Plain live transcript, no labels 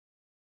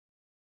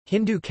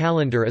Hindu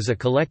calendar is a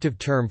collective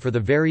term for the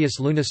various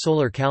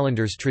lunisolar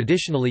calendars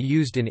traditionally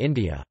used in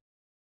India.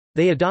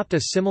 They adopt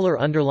a similar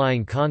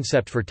underlying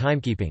concept for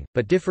timekeeping,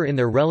 but differ in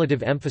their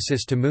relative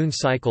emphasis to moon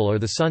cycle or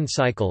the sun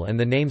cycle and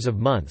the names of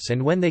months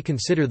and when they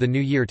consider the new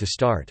year to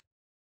start.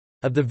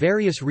 Of the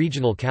various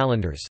regional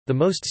calendars, the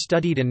most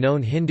studied and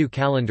known Hindu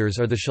calendars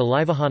are the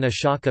Shalivahana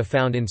Shaka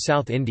found in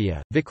South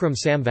India, Vikram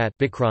Samvat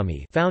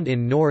Bikrami found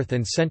in north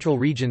and central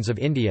regions of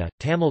India,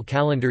 Tamil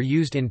calendar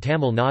used in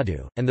Tamil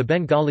Nadu, and the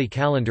Bengali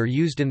calendar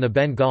used in the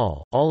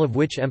Bengal, all of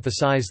which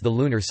emphasize the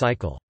lunar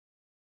cycle.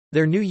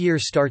 Their new year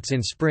starts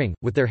in spring,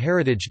 with their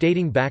heritage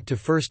dating back to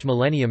 1st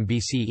millennium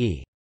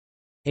BCE.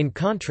 In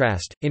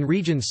contrast, in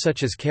regions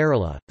such as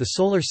Kerala, the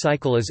solar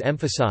cycle is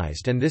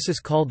emphasized and this is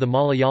called the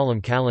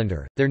Malayalam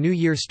calendar. Their new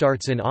year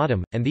starts in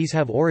autumn, and these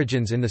have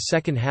origins in the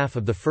second half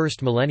of the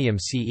 1st millennium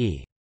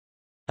CE.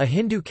 A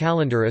Hindu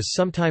calendar is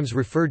sometimes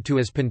referred to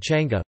as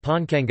Panchanga.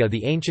 Pankanga.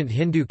 The ancient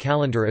Hindu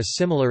calendar is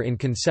similar in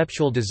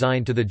conceptual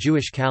design to the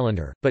Jewish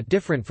calendar, but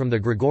different from the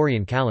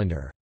Gregorian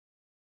calendar.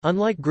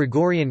 Unlike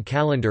Gregorian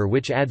calendar,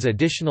 which adds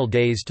additional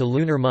days to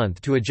lunar month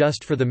to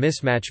adjust for the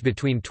mismatch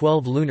between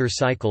 12 lunar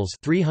cycles,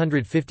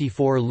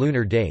 354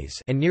 lunar days,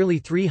 and nearly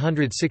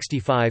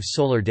 365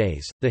 solar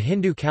days, the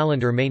Hindu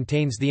calendar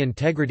maintains the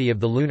integrity of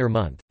the lunar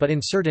month, but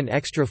insert an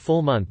extra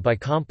full month by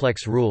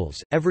complex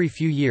rules every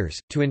few years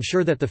to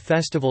ensure that the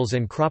festivals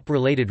and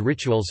crop-related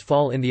rituals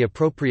fall in the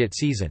appropriate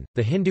season.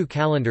 The Hindu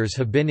calendars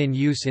have been in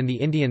use in the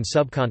Indian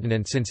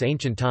subcontinent since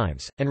ancient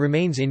times and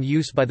remains in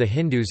use by the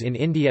Hindus in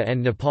India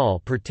and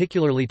Nepal,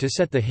 particularly to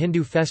set the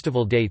Hindu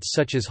festival dates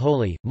such as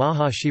Holi,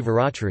 Maha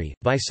Shivaratri,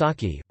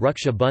 Vaisakhi,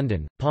 Raksha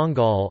Bandhan,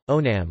 Pongal,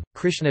 Onam,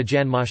 Krishna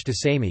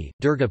Janmashtami,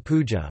 Durga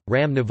Puja,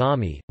 Ram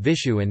Navami,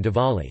 Vishu and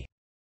Diwali.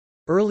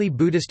 Early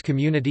Buddhist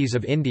communities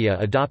of India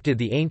adopted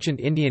the ancient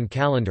Indian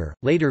calendar,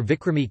 later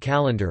Vikrami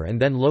calendar and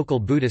then local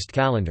Buddhist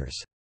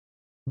calendars.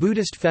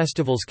 Buddhist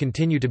festivals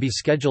continue to be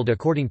scheduled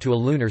according to a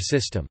lunar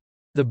system.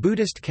 The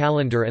Buddhist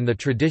calendar and the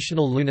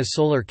traditional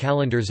lunisolar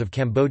calendars of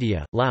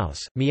Cambodia, Laos,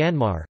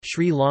 Myanmar,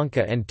 Sri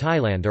Lanka and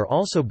Thailand are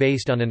also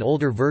based on an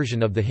older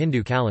version of the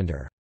Hindu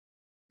calendar.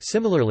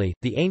 Similarly,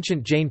 the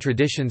ancient Jain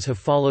traditions have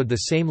followed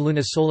the same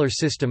lunisolar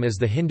system as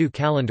the Hindu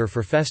calendar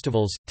for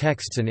festivals,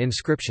 texts and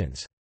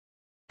inscriptions.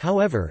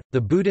 However,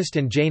 the Buddhist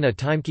and Jaina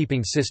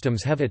timekeeping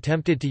systems have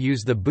attempted to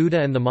use the Buddha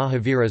and the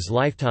Mahavira's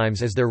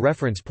lifetimes as their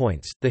reference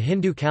points. The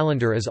Hindu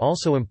calendar is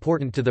also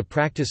important to the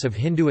practice of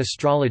Hindu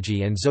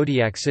astrology and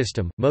zodiac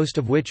system, most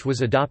of which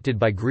was adopted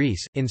by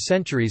Greece, in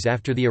centuries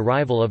after the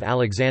arrival of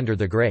Alexander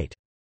the Great.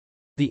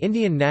 The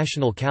Indian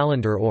national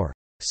calendar or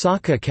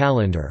Saka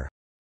calendar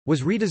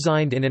was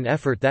redesigned in an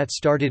effort that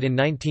started in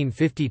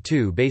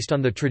 1952 based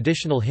on the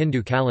traditional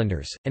Hindu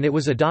calendars, and it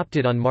was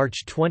adopted on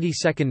March 22,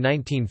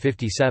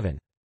 1957.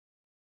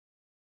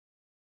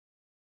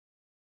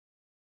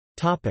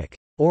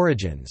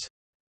 Origins.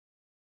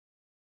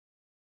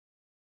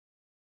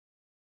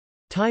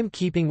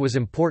 Time-keeping was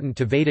important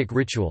to Vedic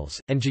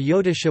rituals, and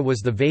Jyotisha was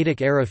the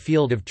Vedic-era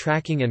field of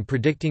tracking and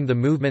predicting the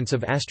movements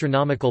of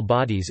astronomical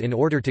bodies in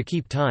order to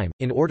keep time,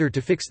 in order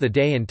to fix the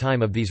day and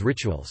time of these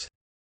rituals.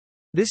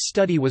 This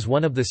study was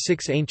one of the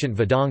 6 ancient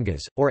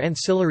Vedangas, or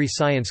ancillary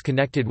science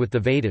connected with the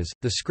Vedas,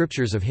 the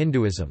scriptures of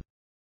Hinduism.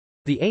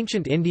 The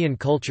ancient Indian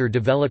culture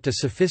developed a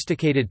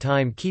sophisticated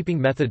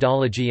time-keeping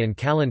methodology and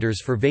calendars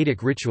for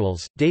Vedic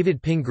rituals.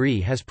 David Pingree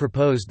has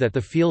proposed that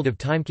the field of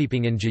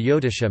timekeeping in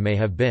Jyotisha may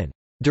have been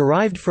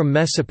derived from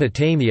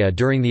Mesopotamia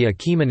during the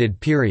Achaemenid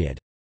period,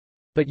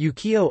 but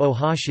Yukio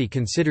Ohashi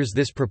considers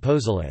this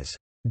proposal as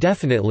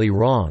definitely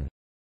wrong.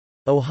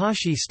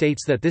 Ohashi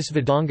states that this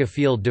Vedanga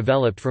field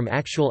developed from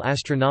actual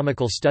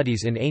astronomical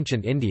studies in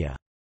ancient India.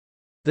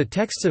 The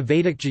texts of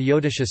Vedic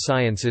Jyotisha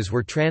sciences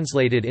were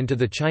translated into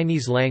the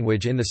Chinese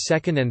language in the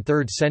 2nd and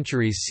 3rd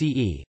centuries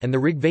CE, and the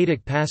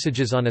Rigvedic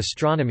passages on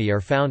astronomy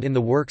are found in the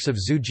works of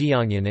Zhu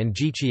Jiangyan and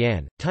Ji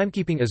Qian.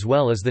 Timekeeping as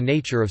well as the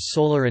nature of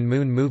solar and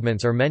moon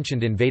movements are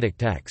mentioned in Vedic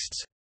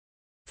texts.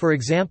 For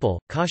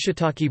example,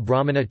 Kaushitaki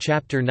Brahmana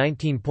chapter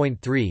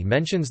 19.3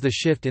 mentions the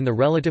shift in the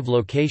relative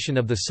location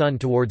of the sun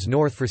towards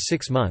north for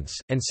 6 months,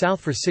 and south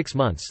for 6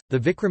 months. The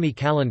Vikrami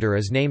calendar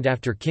is named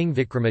after King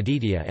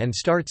Vikramaditya and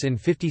starts in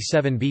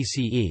 57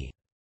 BCE.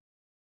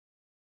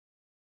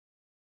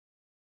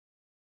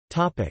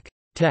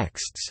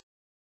 Texts.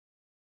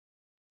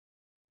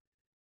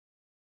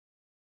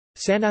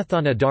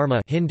 Sanathana Dharma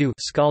Hindu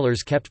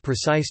scholars kept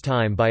precise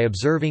time by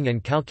observing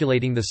and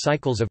calculating the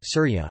cycles of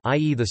Surya,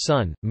 i.e. the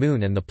sun,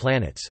 moon and the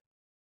planets.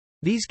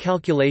 These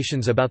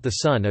calculations about the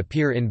sun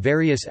appear in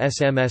various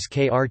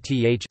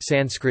Smskrth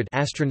Sanskrit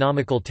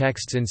astronomical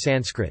texts in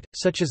Sanskrit,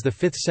 such as the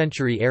 5th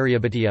century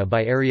Aryabhatiya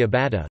by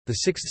Aryabhata, the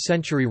 6th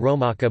century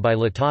Romaka by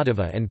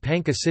Latadeva and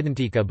Panka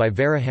Siddhantika by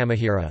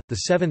Varahamihira,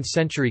 the 7th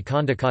century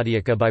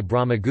Kandakadiyaka by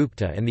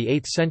Brahmagupta and the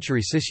 8th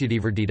century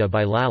Sisyadevardita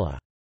by Lala.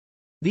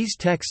 These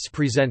texts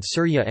present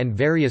Surya and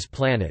various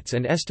planets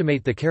and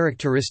estimate the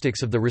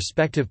characteristics of the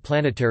respective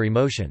planetary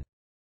motion.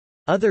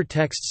 Other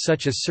texts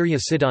such as Surya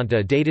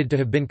Siddhanta, dated to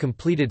have been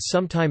completed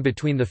sometime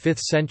between the 5th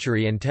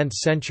century and 10th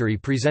century,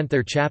 present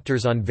their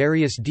chapters on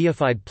various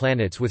deified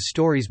planets with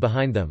stories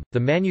behind them. The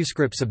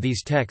manuscripts of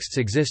these texts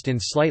exist in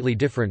slightly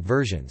different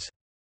versions.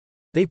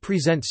 They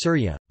present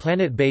Surya,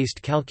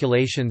 planet-based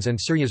calculations and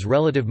Surya's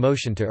relative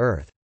motion to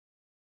Earth.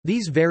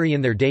 These vary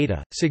in their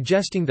data,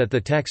 suggesting that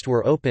the text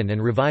were open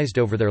and revised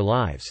over their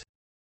lives.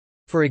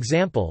 For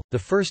example, the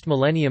first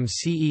millennium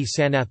CE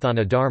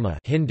Sanatthana Dharma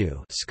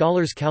Hindu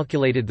scholars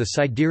calculated the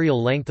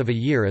sidereal length of a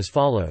year as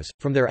follows,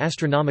 from their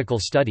astronomical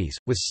studies,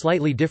 with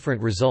slightly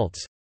different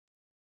results.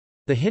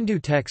 The Hindu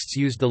texts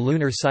used the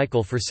lunar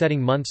cycle for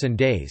setting months and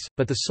days,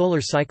 but the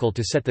solar cycle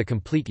to set the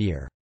complete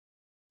year.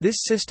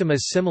 This system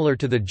is similar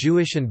to the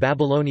Jewish and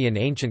Babylonian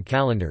ancient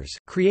calendars,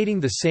 creating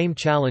the same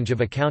challenge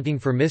of accounting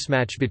for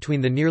mismatch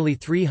between the nearly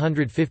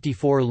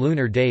 354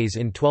 lunar days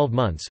in 12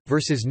 months,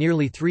 versus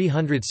nearly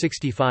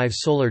 365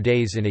 solar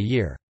days in a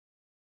year.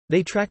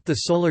 They tracked the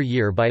solar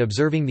year by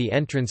observing the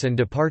entrance and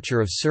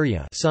departure of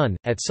Surya sun,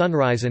 at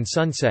sunrise and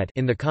sunset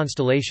in the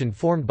constellation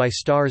formed by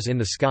stars in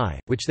the sky,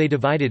 which they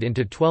divided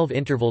into 12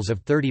 intervals of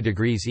 30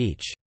 degrees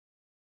each.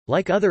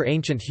 Like other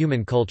ancient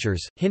human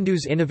cultures,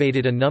 Hindus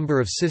innovated a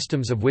number of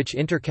systems of which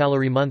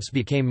intercalary months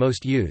became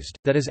most used,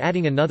 that is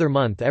adding another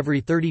month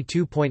every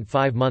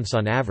 32.5 months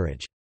on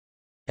average.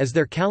 As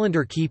their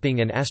calendar keeping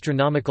and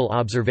astronomical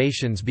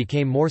observations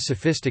became more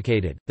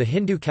sophisticated, the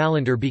Hindu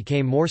calendar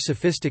became more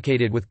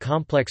sophisticated with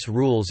complex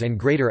rules and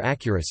greater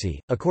accuracy.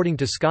 According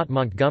to Scott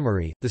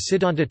Montgomery, the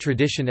Siddhanta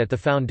tradition at the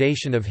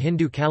foundation of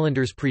Hindu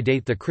calendars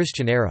predate the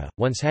Christian era,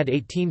 once had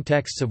 18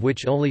 texts of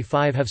which only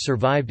 5 have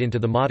survived into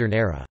the modern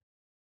era.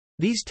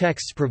 These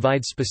texts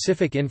provide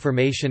specific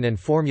information and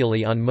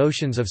formulae on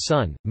motions of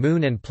sun,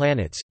 moon and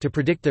planets, to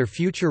predict their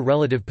future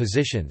relative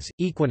positions,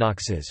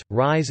 equinoxes,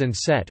 rise and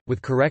set,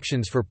 with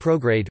corrections for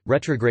prograde,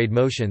 retrograde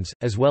motions,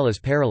 as well as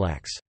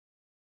parallax.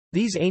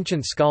 These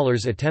ancient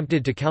scholars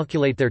attempted to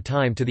calculate their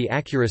time to the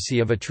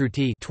accuracy of a true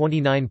T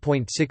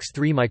 29.63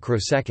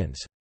 microseconds.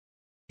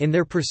 In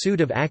their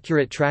pursuit of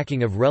accurate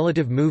tracking of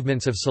relative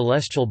movements of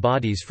celestial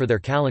bodies for their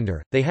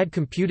calendar, they had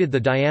computed the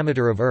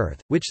diameter of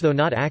Earth, which though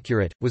not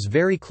accurate, was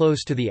very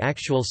close to the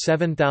actual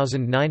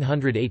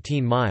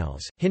 7,918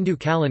 miles. Hindu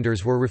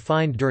calendars were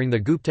refined during the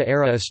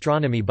Gupta-era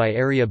astronomy by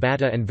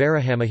Aryabhata and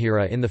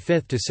Varahamihira in the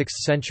 5th to 6th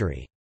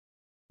century.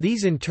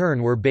 These in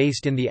turn were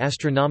based in the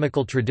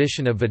astronomical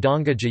tradition of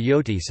Vedanga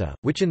Jyotisa,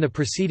 which in the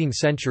preceding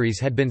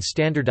centuries had been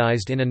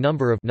standardized in a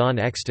number of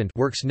non-extant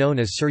works known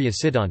as Surya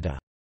Siddhanta.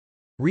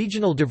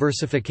 Regional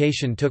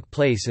diversification took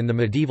place in the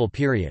medieval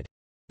period.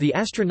 The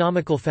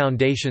astronomical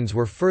foundations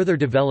were further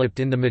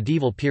developed in the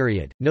medieval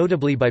period,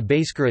 notably by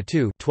Bhaskara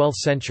II 12th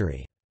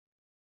century.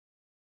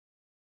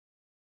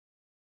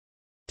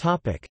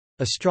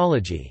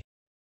 Astrology.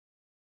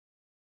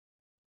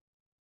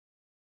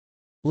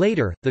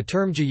 Later, the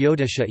term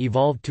Jyotisha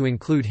evolved to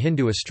include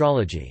Hindu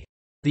astrology.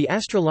 The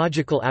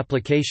astrological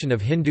application of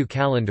Hindu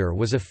calendar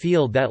was a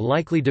field that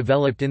likely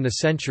developed in the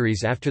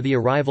centuries after the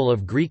arrival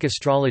of Greek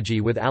astrology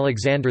with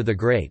Alexander the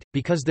Great.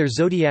 Because their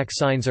zodiac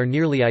signs are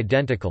nearly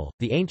identical,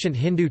 the ancient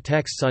Hindu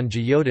texts on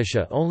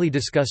Jyotisha only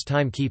discuss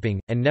timekeeping,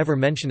 and never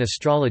mention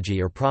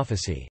astrology or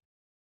prophecy.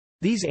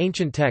 These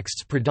ancient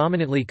texts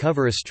predominantly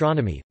cover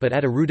astronomy, but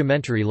at a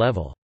rudimentary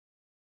level.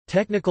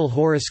 Technical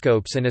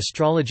horoscopes and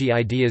astrology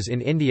ideas in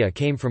India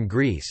came from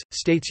Greece,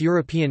 states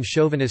European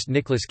chauvinist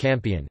Nicholas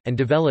Campion, and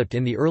developed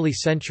in the early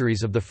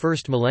centuries of the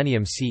first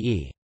millennium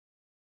CE.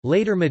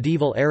 Later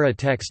medieval-era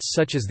texts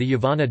such as the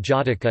Yavana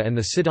Jataka and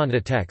the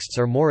Siddhanta texts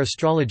are more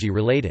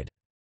astrology-related.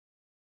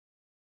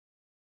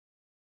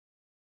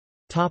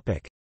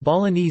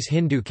 Balinese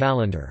Hindu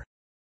calendar.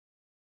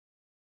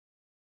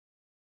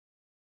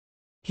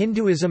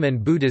 Hinduism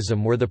and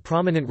Buddhism were the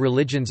prominent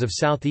religions of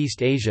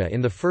Southeast Asia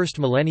in the first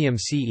millennium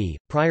CE,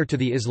 prior to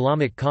the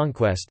Islamic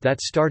conquest that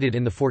started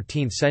in the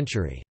 14th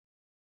century.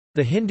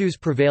 The Hindus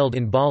prevailed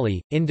in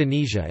Bali,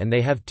 Indonesia, and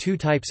they have two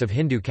types of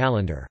Hindu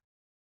calendar.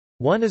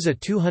 One is a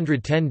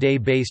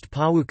 210-day-based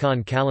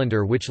Pawukan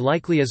calendar which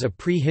likely is a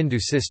pre-Hindu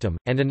system,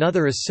 and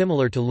another is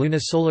similar to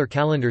lunisolar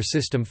calendar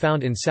system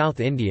found in South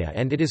India,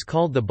 and it is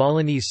called the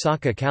Balinese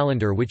Saka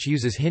calendar, which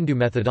uses Hindu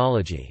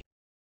methodology.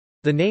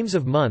 The names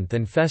of month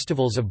and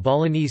festivals of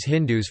Balinese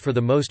Hindus for the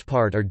most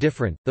part are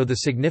different, though the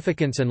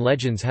significance and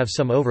legends have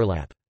some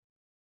overlap.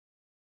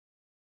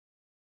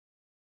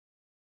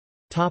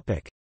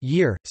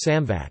 Year,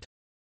 Samvat.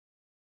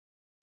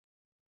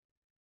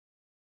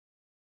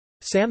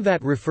 Samvat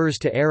refers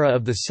to era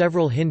of the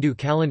several Hindu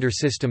calendar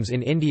systems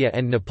in India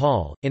and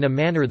Nepal, in a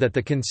manner that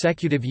the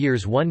consecutive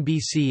years 1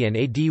 BC and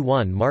AD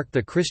 1 mark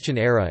the Christian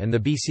era and the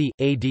BC,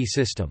 AD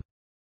system.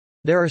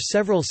 There are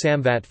several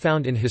Samvat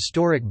found in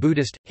historic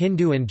Buddhist,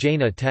 Hindu and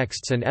Jaina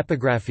texts and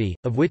epigraphy,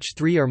 of which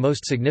three are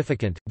most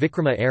significant: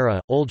 Vikrama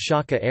era, Old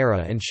Shaka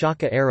era and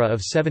Shaka era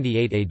of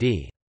 78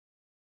 AD.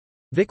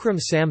 Vikram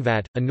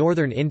Samvat, a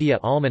northern India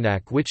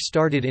almanac which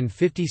started in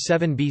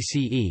 57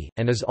 BCE,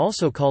 and is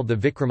also called the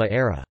Vikrama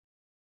era.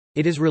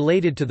 It is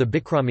related to the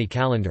Bikrami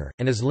calendar,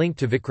 and is linked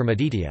to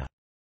Vikramaditya.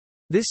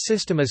 This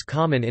system is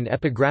common in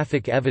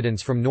epigraphic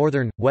evidence from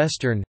northern,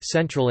 western,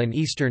 central and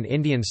eastern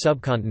Indian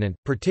subcontinent,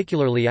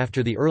 particularly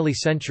after the early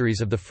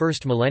centuries of the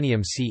first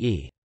millennium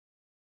CE.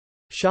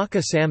 Shaka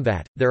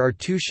Samvat – There are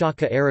two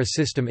Shaka-era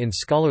system in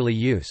scholarly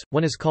use,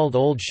 one is called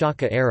Old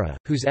Shaka era,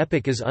 whose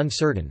epoch is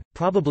uncertain,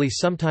 probably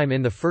sometime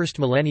in the first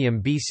millennium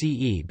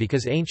BCE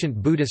because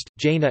ancient Buddhist,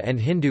 Jaina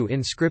and Hindu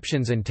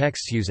inscriptions and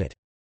texts use it.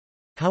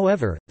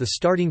 However, the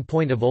starting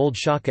point of Old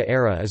Shaka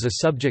era is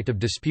a subject of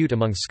dispute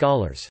among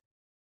scholars.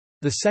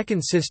 The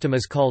second system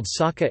is called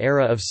Saka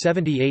era of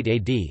 78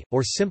 AD,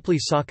 or simply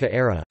Saka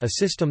era, a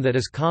system that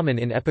is common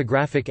in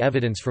epigraphic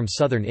evidence from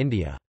southern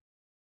India.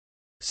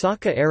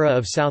 Saka era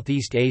of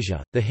Southeast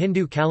Asia. The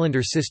Hindu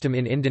calendar system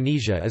in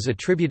Indonesia is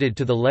attributed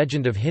to the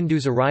legend of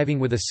Hindus arriving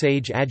with a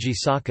sage Aji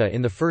Saka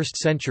in the 1st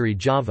century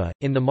Java,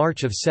 in the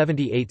March of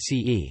 78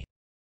 CE.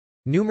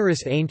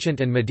 Numerous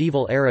ancient and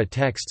medieval era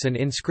texts and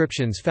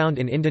inscriptions found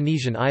in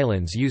Indonesian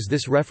islands use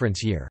this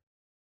reference year.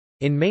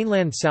 In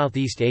mainland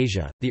Southeast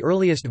Asia, the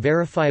earliest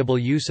verifiable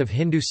use of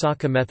Hindu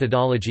Saka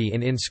methodology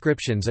in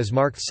inscriptions is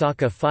marked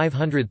Saka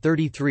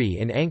 533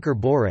 in Angkor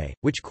Bore,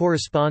 which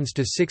corresponds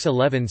to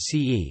 611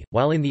 CE,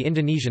 while in the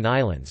Indonesian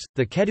islands,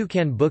 the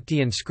Kedukan Bukti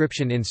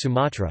inscription in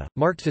Sumatra,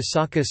 marked to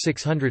Saka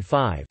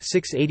 605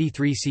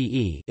 683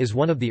 CE, is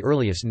one of the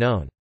earliest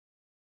known.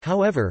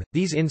 However,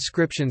 these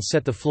inscriptions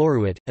set the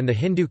floruit, and the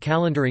Hindu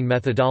calendaring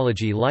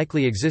methodology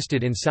likely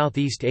existed in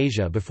Southeast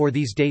Asia before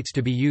these dates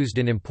to be used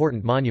in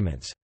important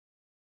monuments.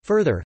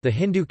 Further, the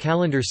Hindu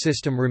calendar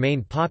system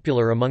remained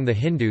popular among the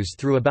Hindus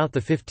through about the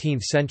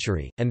 15th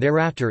century, and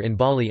thereafter in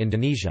Bali,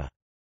 Indonesia.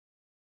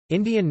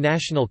 Indian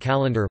National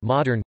Calendar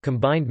modern,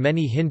 combined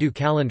many Hindu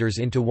calendars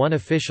into one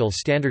official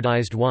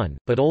standardized one,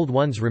 but old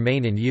ones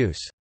remain in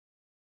use.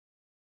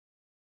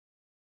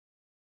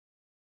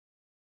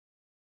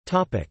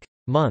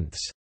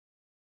 Months.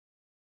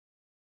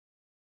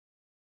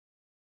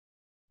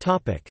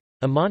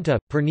 Amanta,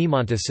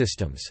 Purnimanta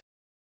systems.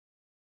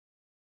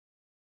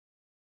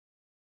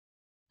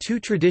 Two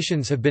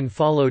traditions have been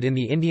followed in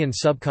the Indian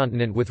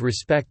subcontinent with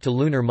respect to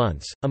lunar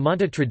months,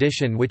 Amanta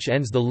tradition which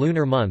ends the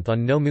lunar month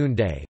on no moon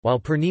day, while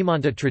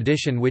Purnimanta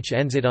tradition which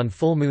ends it on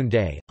full moon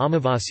day.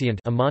 Amavasyant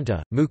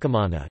Amanta,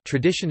 Mukamana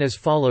tradition is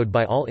followed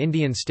by all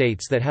Indian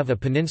states that have a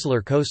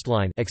peninsular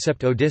coastline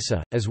except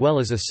Odisha, as well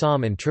as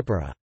Assam and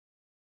Tripura.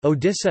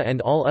 Odisha and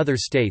all other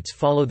states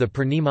follow the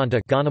Purnimanta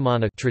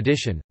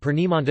tradition.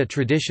 Purnimanta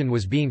tradition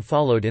was being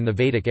followed in the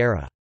Vedic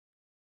era.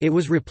 It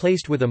was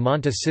replaced with a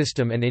Amanta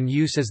system and in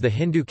use as the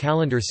Hindu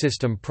calendar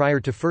system prior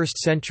to 1st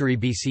century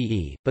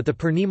BCE, but the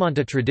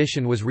Purnimanta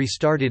tradition was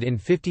restarted in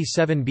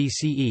 57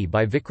 BCE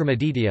by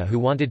Vikramaditya, who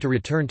wanted to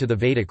return to the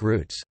Vedic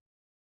roots.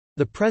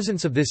 The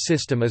presence of this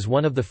system is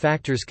one of the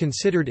factors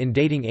considered in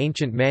dating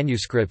ancient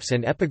manuscripts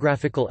and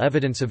epigraphical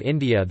evidence of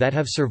India that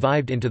have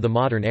survived into the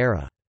modern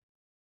era.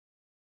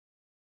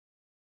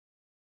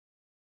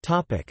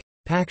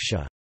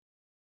 Paksha.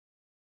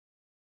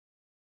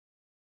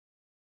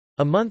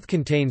 A month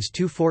contains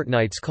two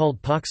fortnights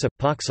called paksa,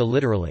 paksa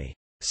literally,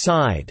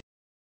 side.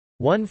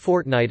 One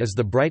fortnight is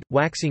the bright,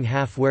 waxing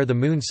half where the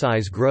moon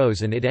size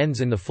grows and it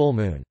ends in the full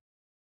moon.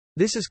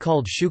 This is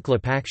called Shukla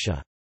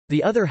Paksha.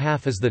 The other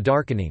half is the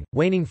darkening,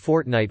 waning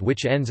fortnight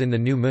which ends in the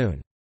new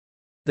moon.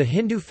 The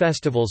Hindu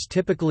festivals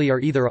typically are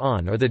either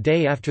on or the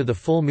day after the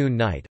full moon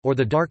night, or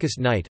the darkest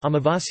night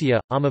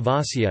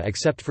Amavasya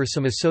except for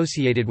some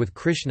associated with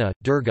Krishna,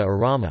 Durga or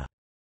Rama.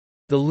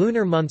 The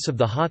lunar months of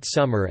the hot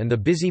summer and the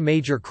busy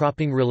major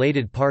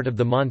cropping-related part of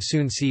the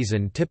monsoon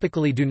season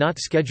typically do not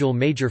schedule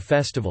major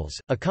festivals.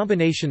 A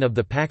combination of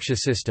the Paksha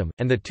system,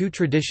 and the two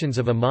traditions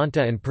of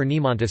Amanta and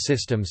Purnimanta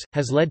systems,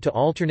 has led to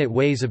alternate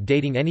ways of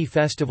dating any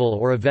festival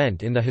or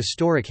event in the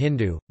historic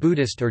Hindu,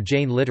 Buddhist or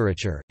Jain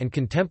literature, and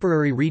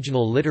contemporary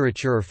regional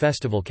literature or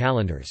festival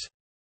calendars.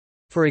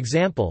 For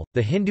example,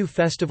 the Hindu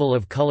festival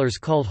of colors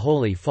called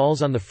Holi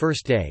falls on the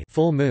first day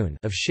full moon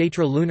of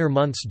Kshetra lunar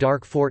month's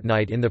dark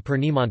fortnight in the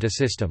Purnimanta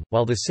system,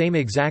 while the same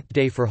exact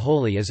day for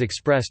Holi is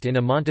expressed in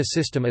Amanta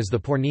system as the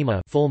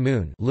Purnima full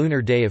moon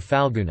lunar day of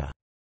Falguna.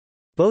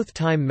 Both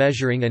time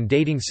measuring and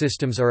dating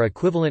systems are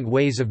equivalent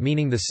ways of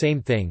meaning the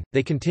same thing.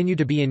 They continue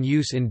to be in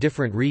use in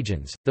different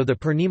regions, though the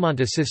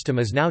Purnimanta system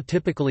is now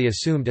typically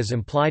assumed as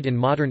implied in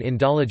modern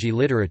Indology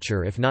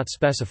literature if not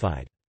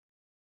specified.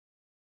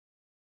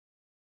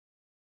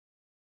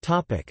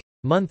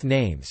 Month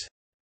names.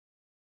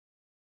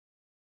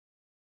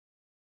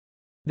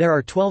 There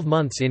are 12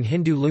 months in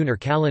Hindu lunar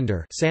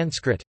calendar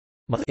Sanskrit.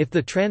 If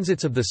the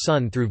transits of the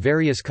Sun through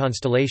various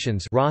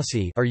constellations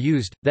Rasi are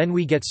used, then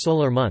we get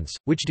solar months,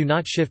 which do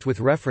not shift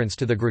with reference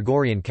to the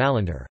Gregorian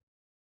calendar.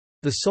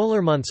 The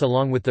solar months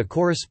along with the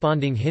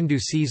corresponding Hindu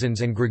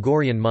seasons and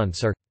Gregorian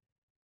months are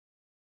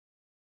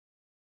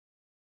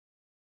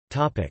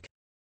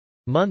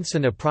months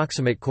and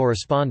approximate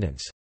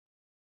correspondence.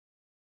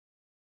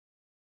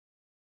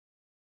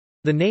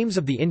 The names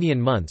of the Indian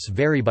months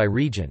vary by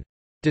region.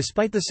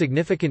 Despite the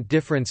significant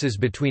differences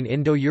between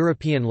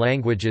Indo-European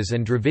languages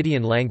and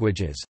Dravidian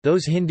languages,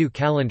 those Hindu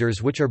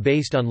calendars which are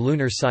based on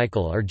lunar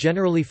cycle are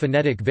generally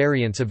phonetic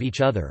variants of each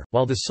other,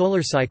 while the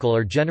solar cycle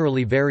are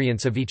generally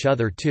variants of each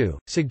other too,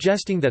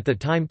 suggesting that the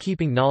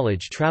time-keeping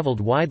knowledge traveled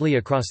widely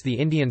across the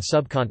Indian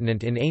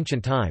subcontinent in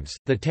ancient times.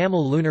 The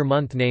Tamil lunar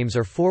month names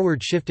are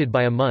forward shifted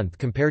by a month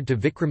compared to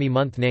Vikrami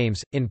month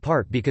names, in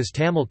part because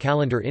Tamil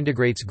calendar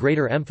integrates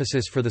greater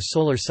emphasis for the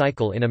solar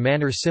cycle in a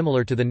manner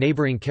similar to the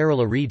neighbouring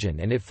Kerala region,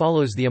 and it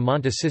follows the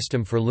Amanta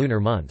system for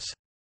lunar months.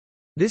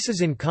 This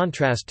is in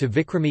contrast to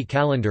Vikrami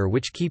calendar,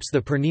 which keeps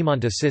the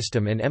Purnimanta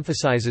system and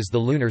emphasizes the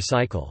lunar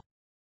cycle.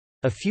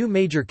 A few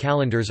major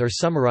calendars are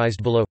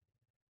summarized below.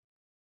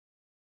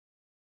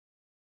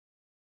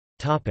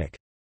 Topic: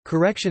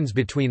 Corrections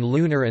between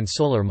lunar and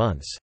solar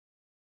months.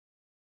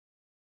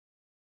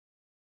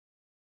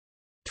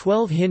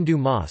 12 Hindu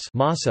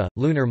masa,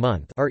 lunar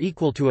month, are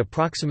equal to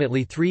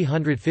approximately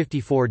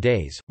 354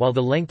 days, while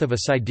the length of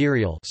a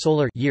sidereal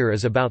solar year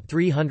is about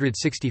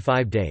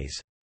 365 days.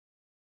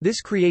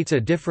 This creates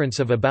a difference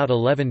of about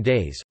 11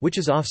 days, which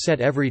is offset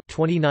every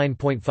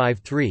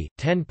 29.53,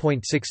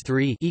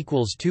 10.63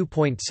 equals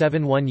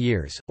 2.71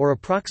 years, or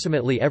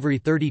approximately every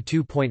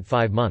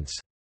 32.5 months.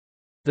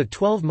 The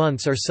 12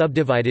 months are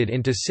subdivided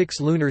into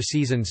 6 lunar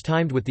seasons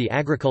timed with the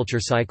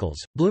agriculture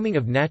cycles, blooming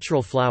of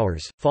natural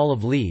flowers, fall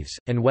of leaves,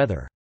 and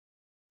weather.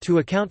 To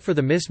account for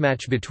the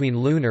mismatch between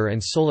lunar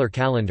and solar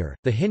calendar,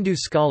 the Hindu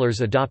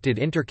scholars adopted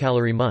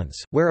intercalary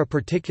months, where a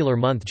particular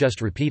month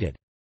just repeated.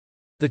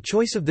 The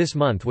choice of this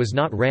month was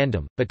not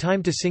random, but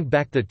timed to sync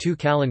back the two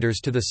calendars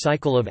to the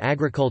cycle of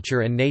agriculture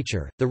and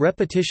nature. The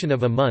repetition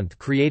of a month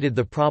created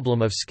the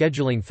problem of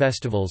scheduling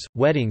festivals,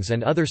 weddings,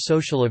 and other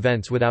social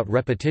events without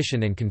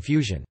repetition and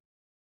confusion.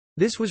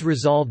 This was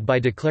resolved by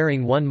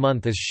declaring one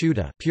month as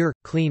Shuddha, pure,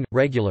 clean,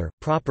 regular,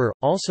 proper,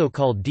 also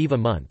called Deva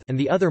month, and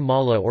the other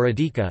Mala or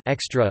Adhika,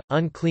 extra,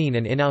 unclean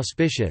and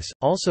inauspicious,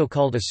 also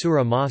called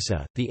Asura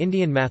Masa. The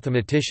Indian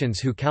mathematicians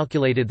who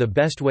calculated the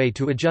best way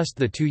to adjust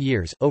the 2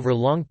 years over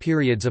long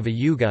periods of a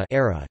yuga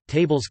era,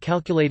 tables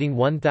calculating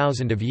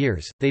 1000 of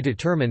years, they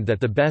determined that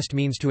the best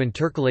means to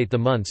intercalate the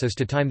months is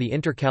to time the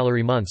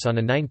intercalary months on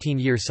a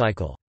 19-year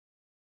cycle.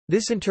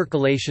 This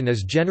intercalation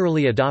is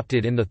generally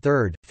adopted in the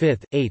 3rd,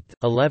 5th, 8th,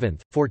 11th,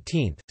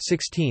 14th,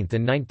 16th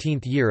and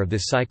 19th year of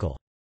this cycle.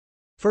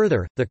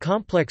 Further, the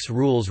complex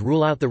rules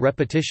rule out the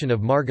repetition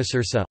of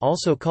Margasirsa,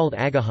 also called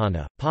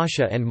Agahana,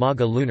 Pasha and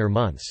Magha lunar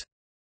months.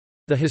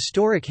 The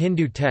historic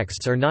Hindu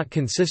texts are not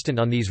consistent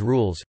on these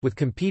rules, with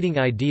competing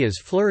ideas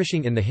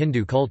flourishing in the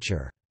Hindu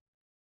culture.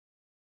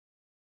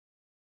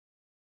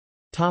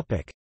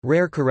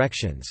 Rare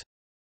corrections.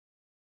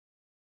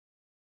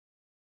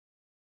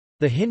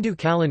 The Hindu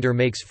calendar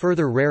makes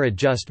further rare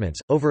adjustments,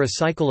 over a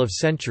cycle of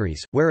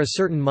centuries, where a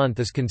certain month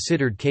is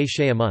considered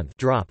Kshaya month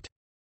dropped.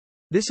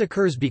 This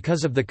occurs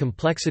because of the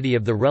complexity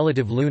of the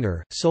relative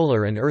lunar,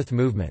 solar and earth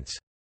movements.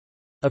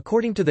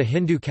 According to the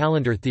Hindu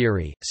calendar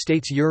theory,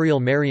 states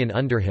Uriel Marion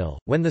Underhill,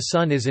 when the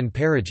sun is in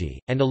perigee,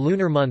 and a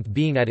lunar month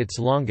being at its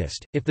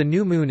longest, if the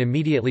new moon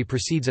immediately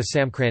precedes a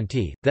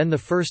Samkranti, then the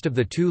first of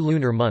the 2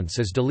 lunar months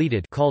is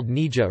deleted, called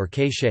Nija or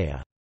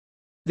Kshaya.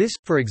 This,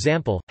 for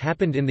example,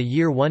 happened in the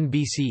year 1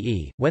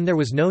 BCE, when there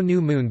was no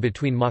new moon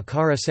between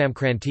Makara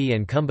Samkranti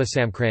and Kumbha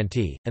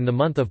Samkranti, and the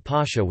month of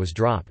Pasha was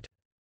dropped.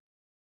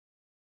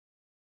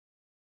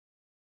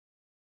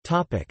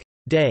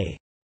 Day.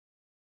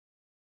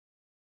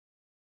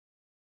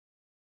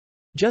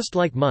 Just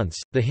like months,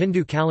 the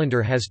Hindu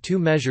calendar has 2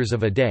 measures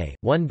of a day,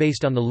 one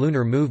based on the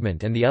lunar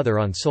movement and the other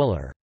on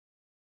solar.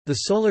 The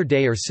solar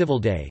day or civil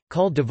day,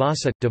 called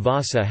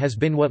Divasa has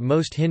been what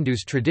most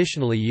Hindus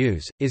traditionally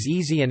use, is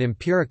easy and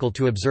empirical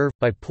to observe,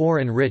 by poor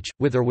and rich,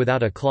 with or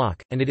without a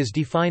clock, and it is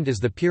defined as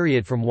the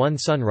period from one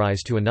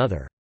sunrise to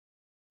another.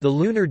 The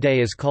lunar day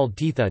is called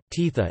Titha,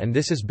 and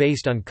this is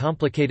based on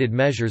complicated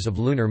measures of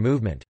lunar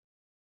movement.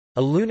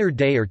 A lunar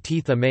day or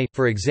Titha may,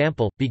 for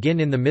example, begin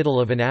in the middle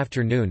of an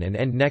afternoon and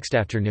end next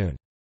afternoon.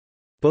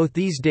 Both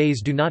these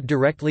days do not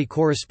directly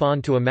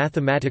correspond to a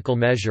mathematical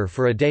measure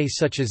for a day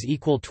such as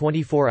equal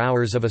 24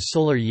 hours of a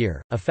solar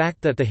year, a fact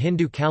that the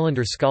Hindu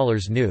calendar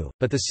scholars knew,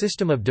 but the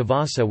system of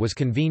Divasa was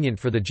convenient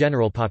for the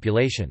general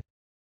population.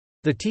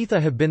 The Titha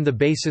have been the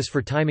basis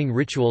for timing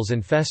rituals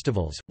and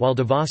festivals, while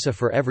Divasa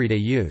for everyday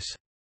use.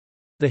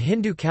 The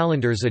Hindu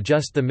calendars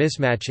adjust the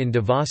mismatch in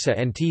Divasa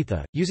and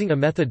Titha, using a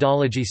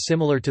methodology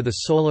similar to the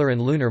solar and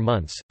lunar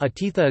months. A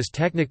Titha is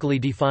technically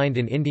defined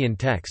in Indian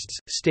texts,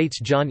 states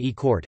John E.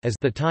 Court, as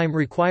the time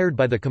required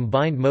by the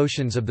combined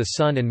motions of the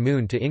sun and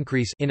moon to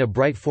increase in a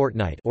bright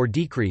fortnight or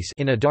decrease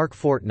in a dark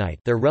fortnight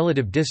their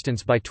relative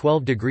distance by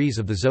 12 degrees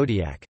of the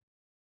zodiac.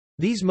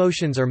 These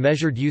motions are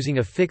measured using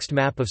a fixed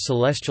map of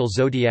celestial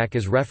zodiac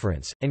as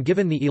reference, and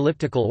given the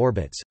elliptical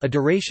orbits, a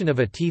duration of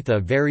a Titha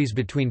varies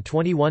between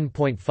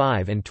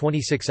 21.5 and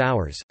 26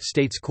 hours,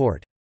 states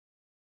Court.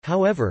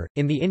 However,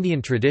 in the Indian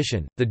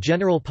tradition, the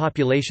general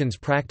population's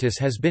practice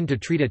has been to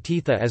treat a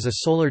Titha as a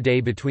solar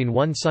day between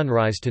one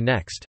sunrise to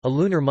next. A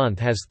lunar month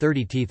has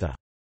 30 Titha.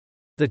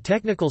 The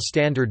technical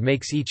standard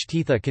makes each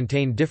Titha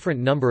contain different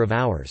number of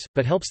hours,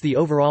 but helps the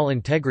overall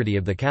integrity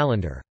of the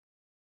calendar.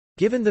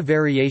 Given the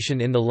variation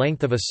in the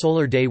length of a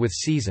solar day with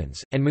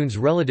seasons, and moon's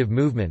relative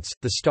movements,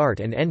 the start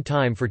and end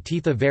time for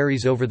Titha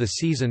varies over the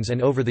seasons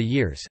and over the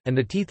years, and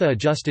the Titha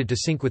adjusted to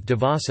sync with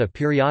Divasa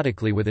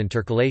periodically with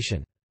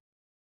intercalation.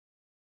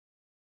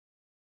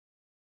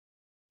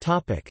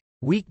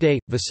 Weekday,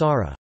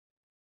 Vasara.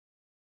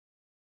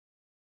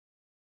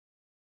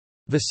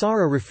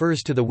 Vasara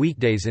refers to the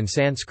weekdays in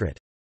Sanskrit.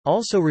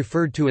 Also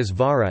referred to as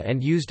Vara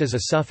and used as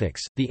a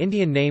suffix, the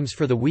Indian names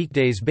for the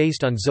weekdays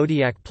based on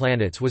zodiac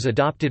planets was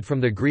adopted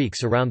from the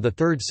Greeks around the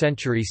 3rd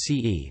century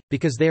CE,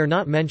 because they are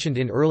not mentioned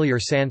in earlier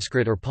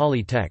Sanskrit or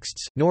Pali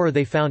texts, nor are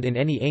they found in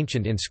any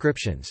ancient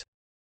inscriptions.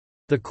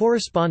 The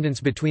correspondence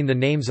between the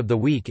names of the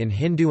week in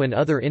Hindu and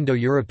other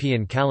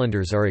Indo-European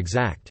calendars are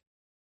exact.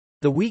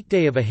 The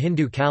weekday of a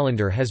Hindu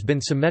calendar has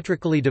been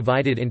symmetrically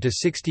divided into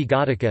 60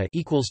 Ghataka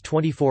equals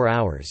 24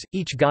 hours.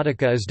 Each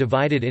Ghataka is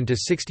divided into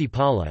 60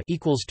 Pala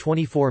equals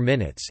 24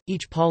 minutes.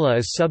 Each Pala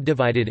is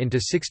subdivided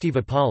into 60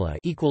 Vipala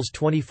equals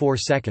 24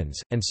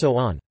 seconds, and so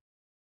on.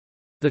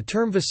 The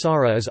term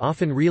Vasara is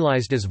often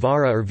realized as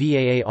Vara or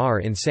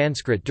Vaar in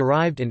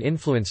Sanskrit-derived and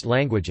influenced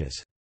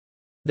languages.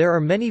 There are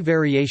many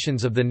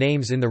variations of the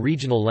names in the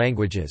regional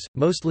languages,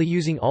 mostly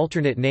using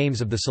alternate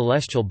names of the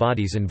celestial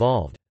bodies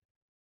involved.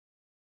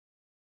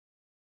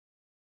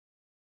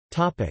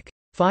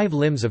 5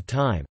 limbs of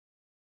time.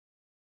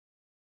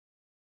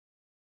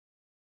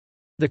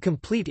 The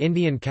complete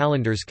Indian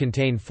calendars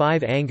contain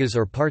 5 angas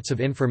or parts of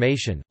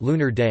information: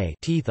 lunar day,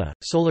 Titha;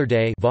 solar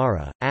day,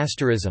 Vara;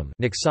 asterism,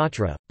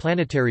 Nakshatra;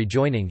 planetary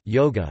joining,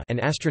 Yoga;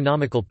 and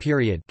astronomical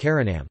period,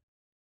 Karanam.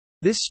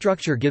 This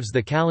structure gives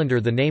the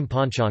calendar the name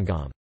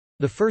Panchangam.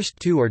 The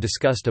first 2 are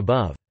discussed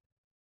above.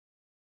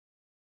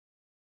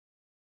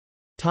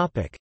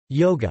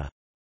 Yoga.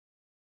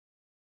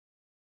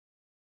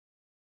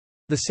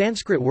 The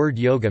Sanskrit word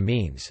yoga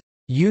means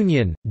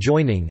union,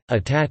 joining,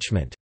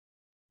 attachment.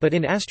 But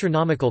in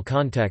astronomical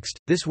context,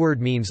 this word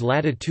means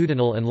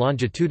latitudinal and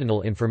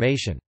longitudinal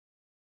information.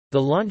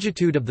 The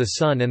longitude of the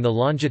Sun and the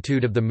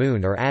longitude of the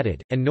Moon are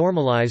added, and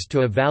normalized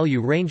to a value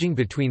ranging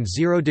between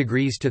 0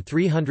 degrees to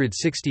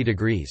 360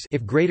 degrees.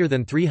 If greater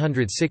than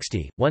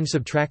 360, one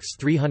subtracts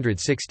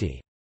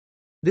 360.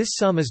 This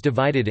sum is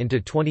divided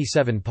into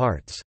 27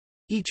 parts.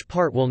 Each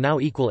part will now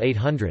equal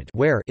 800,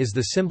 where is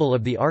the symbol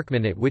of the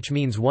arcminute, which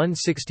means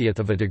 1/60th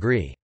of a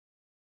degree.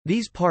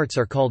 These parts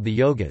are called the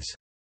yogas.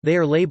 They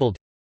are labeled.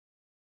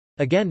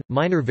 Again,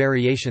 minor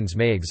variations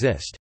may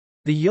exist.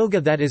 The yoga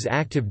that is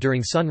active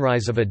during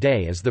sunrise of a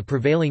day is the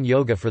prevailing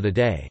yoga for the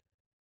day.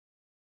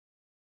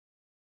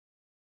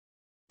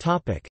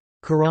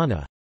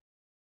 Karana.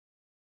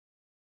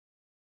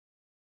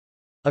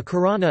 A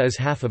karana is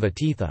half of a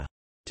Titha.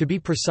 To be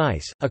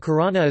precise, a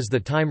karana is the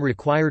time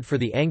required for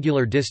the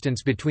angular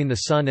distance between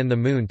the Sun and the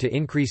Moon to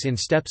increase in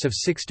steps of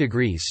 6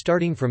 degrees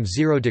starting from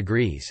 0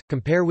 degrees.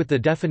 Compare with the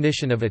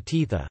definition of a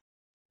Titha.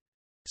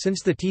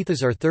 Since the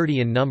Tithas are 30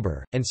 in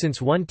number, and since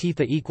one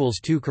Titha equals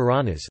 2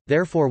 karanas,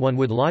 therefore one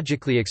would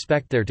logically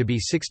expect there to be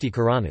 60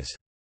 karanas.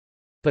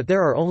 But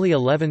there are only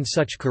 11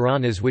 such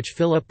karanas which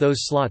fill up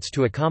those slots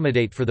to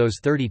accommodate for those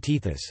 30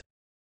 Tithas.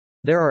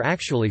 There are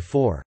actually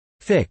 4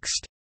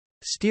 fixed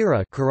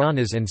stira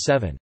karanas and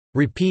 7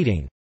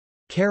 repeating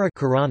kara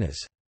karanas.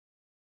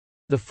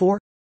 The 4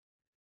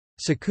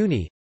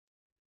 Sakuni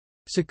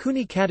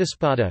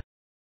Kataspada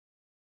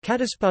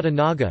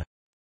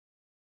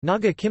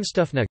Naga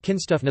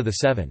Kinstufna. The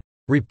 7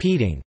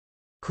 repeating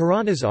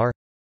karanas are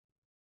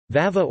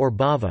Vava or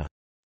Bhava,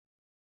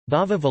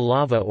 Bhava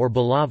Valava or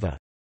Balava,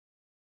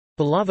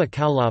 Balava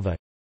Kaulava,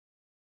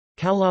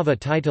 Kaulava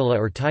Taitala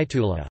or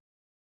Taitula,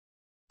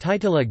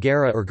 Taitala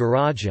Gara or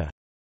Garaja,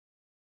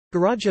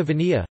 Garaja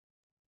Vinaya,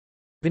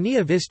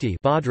 Vinaya Visti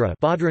Bhadra.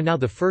 Now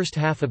the first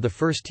half of the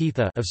first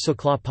Titha of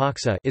Sukla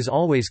Paksa is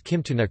always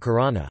Kimtuna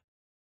Karana.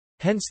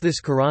 Hence this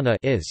Karana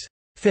is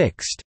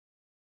fixed.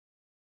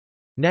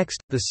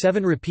 Next, the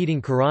 7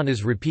 repeating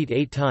Karanas repeat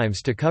 8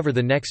 times to cover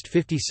the next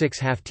 56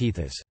 half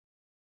Tithas.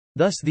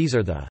 Thus these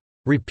are the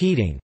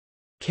repeating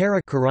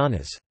Kara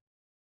Karanas.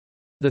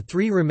 The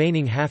 3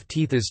 remaining half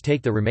Tithas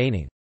take the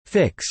remaining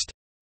fixed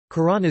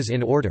Karanas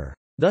in order.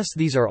 Thus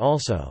these are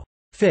also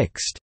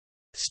fixed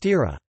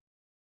stira.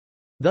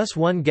 Thus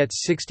one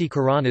gets 60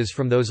 Karanas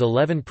from those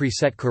 11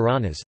 preset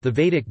Karanas. The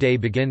Vedic day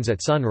begins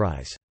at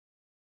sunrise.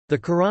 The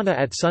Karana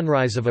at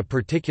sunrise of a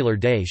particular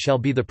day shall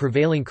be the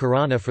prevailing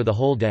Karana for the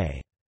whole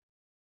day.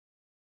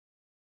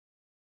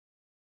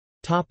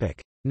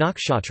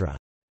 Nakshatra.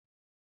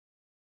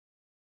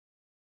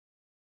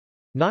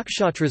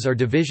 Nakshatras are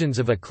divisions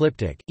of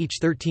ecliptic, each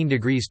 13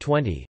 degrees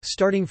 20,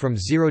 starting from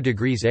 0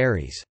 degrees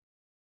Aries.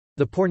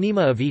 The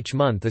Purnima of each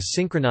month is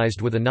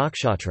synchronized with a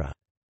nakshatra.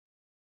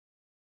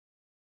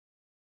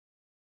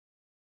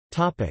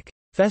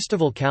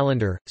 Festival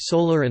calendar,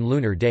 solar and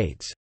lunar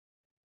dates.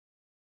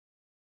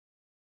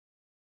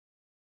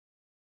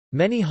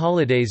 Many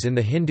holidays in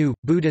the Hindu,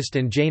 Buddhist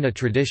and Jaina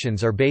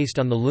traditions are based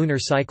on the lunar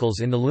cycles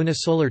in the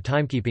lunisolar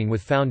timekeeping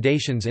with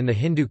foundations in the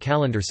Hindu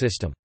calendar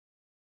system.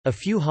 A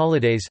few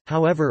holidays,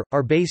 however,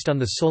 are based on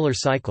the solar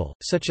cycle,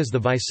 such as the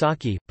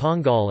Vaisakhi,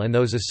 Pongal and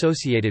those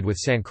associated with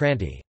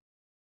Sankranti.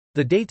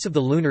 The dates of the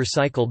lunar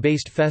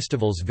cycle-based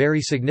festivals vary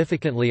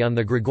significantly on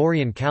the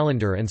Gregorian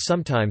calendar and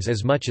sometimes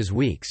as much as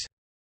weeks.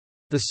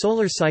 The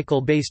solar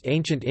cycle-based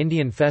ancient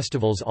Indian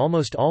festivals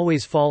almost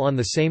always fall on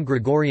the same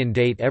Gregorian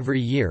date every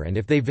year, and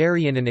if they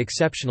vary in an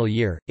exceptional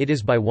year, it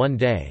is by one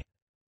day.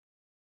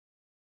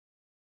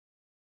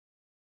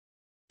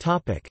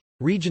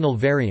 Regional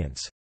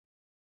variants.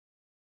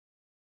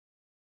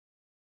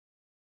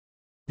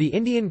 The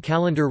Indian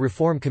Calendar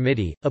Reform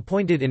Committee,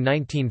 appointed in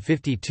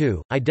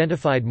 1952,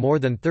 identified more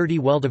than 30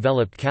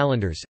 well-developed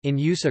calendars, in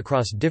use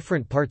across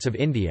different parts of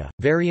India.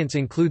 Variants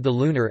include the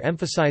lunar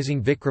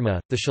emphasizing Vikrama,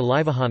 the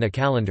Shalivahana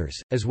calendars,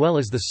 as well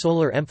as the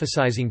solar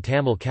emphasizing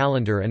Tamil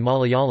calendar and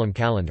Malayalam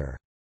calendar.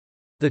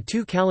 The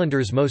two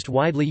calendars most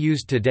widely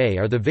used today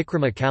are the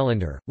Vikrama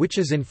calendar, which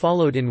is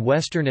followed in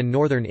western and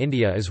northern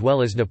India as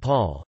well as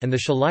Nepal, and the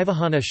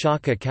Shalivahana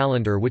Shaka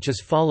calendar, which is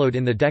followed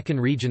in the Deccan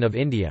region of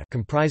India,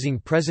 comprising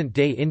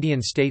present-day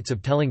Indian states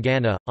of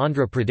Telangana,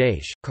 Andhra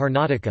Pradesh,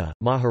 Karnataka,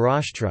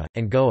 Maharashtra,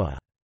 and Goa.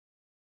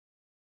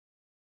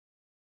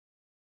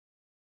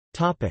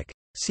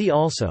 See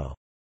also.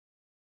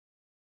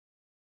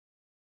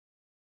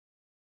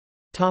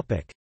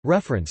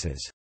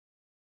 References.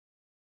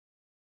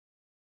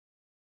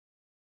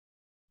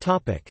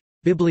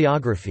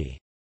 Bibliography.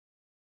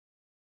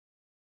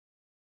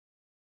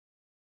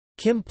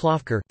 Kim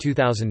Plofker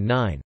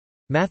 2009.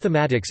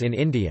 Mathematics in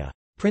India.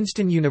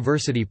 Princeton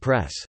University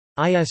Press.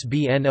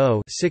 ISBN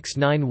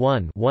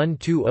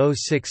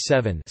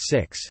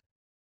 0-691-12067-6.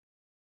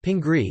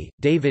 Pingree,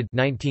 David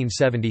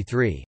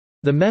 1973.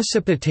 The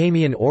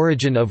Mesopotamian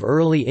Origin of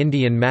Early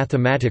Indian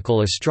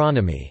Mathematical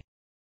Astronomy.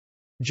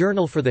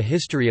 Journal for the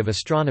History of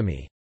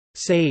Astronomy.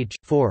 Sage,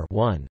 4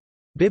 1.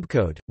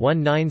 Bibcode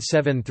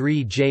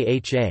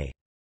 1973JHA.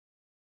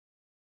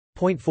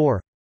 Point 4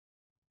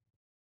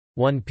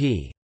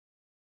 1p.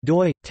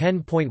 doi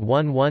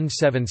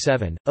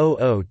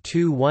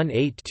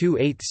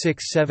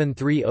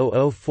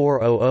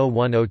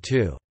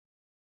 10.1177/002182867300400102.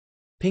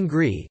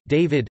 Pingree,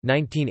 David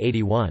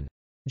 1981.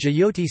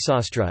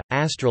 Jyotisastra,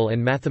 Astral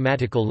and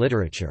Mathematical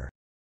Literature.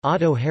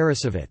 Otto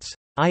Harrassowitz.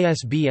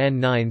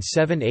 ISBN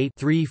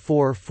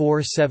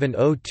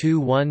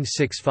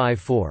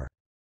 978-3447021654.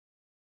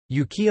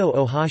 Yukio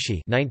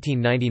Ohashi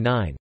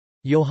 1999.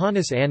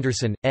 Johannes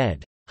Anderson,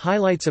 ed.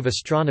 Highlights of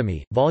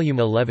Astronomy, Volume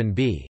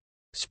 11b.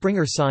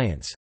 Springer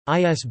Science.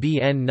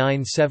 ISBN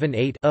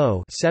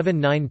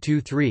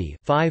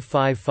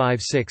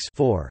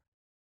 978-0-7923-5556-4.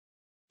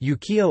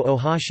 Yukio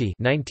Ohashi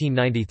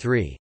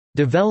 1993.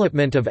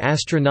 Development of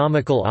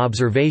Astronomical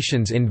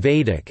Observations in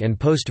Vedic and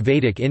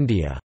Post-Vedic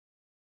India.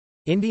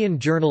 Indian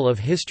Journal of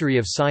History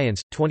of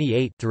Science,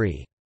 28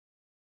 3.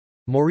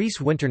 Maurice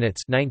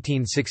Winternitz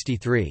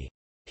 1963.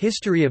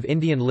 History of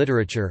Indian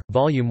Literature,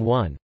 Volume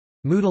 1.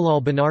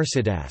 Motilal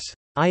Banarsidass.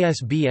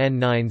 ISBN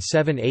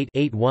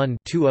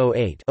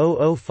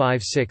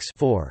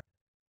 978-81-208-0056-4.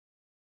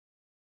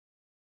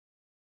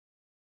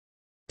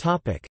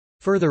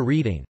 Further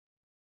reading.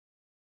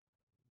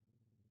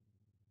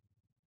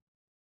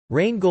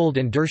 Reingold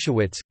and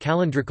Dershowitz,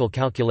 Calendrical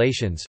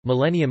Calculations,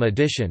 Millennium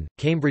Edition,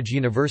 Cambridge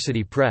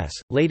University Press,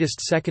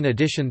 latest 2nd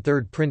edition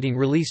 3rd printing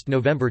released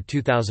November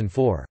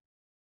 2004.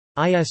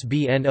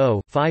 ISBN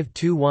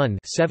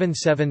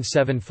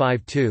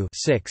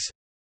 0-521-77752-6.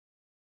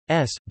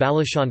 S.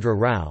 Balachandra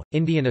Rao,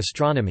 Indian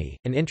Astronomy,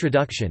 An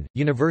Introduction,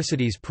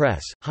 Universities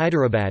Press,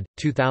 Hyderabad,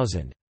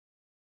 2000.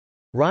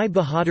 Rai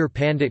Bahadur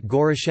Pandit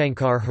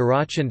Gaurashankar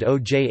Harachand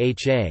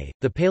Ojha,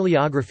 The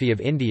Paleography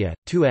of India,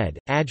 2 ed.,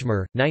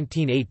 Ajmer,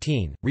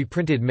 1918,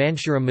 reprinted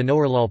Manshuram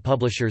Manoharlal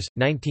Publishers,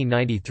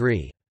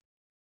 1993.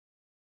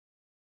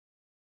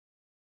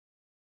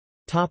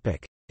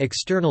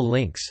 External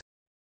links.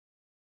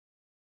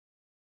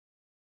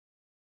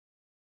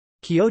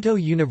 Kyoto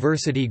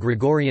University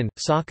Gregorian,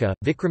 Saka,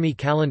 Vikrami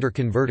Calendar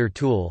Converter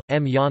Tool,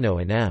 M. Yano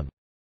and M.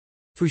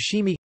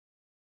 Fushimi.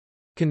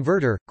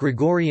 Converter,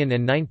 Gregorian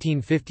and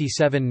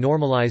 1957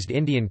 Normalized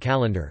Indian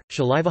Calendar,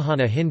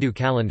 Shalivahana Hindu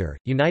Calendar,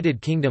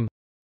 United Kingdom.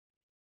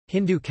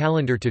 Hindu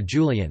Calendar to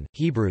Julian,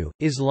 Hebrew,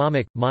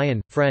 Islamic,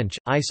 Mayan, French,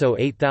 ISO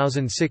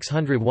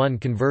 8601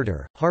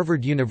 Converter,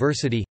 Harvard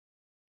University.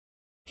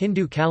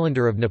 Hindu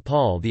Calendar of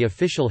Nepal, the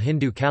official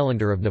Hindu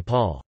calendar of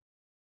Nepal.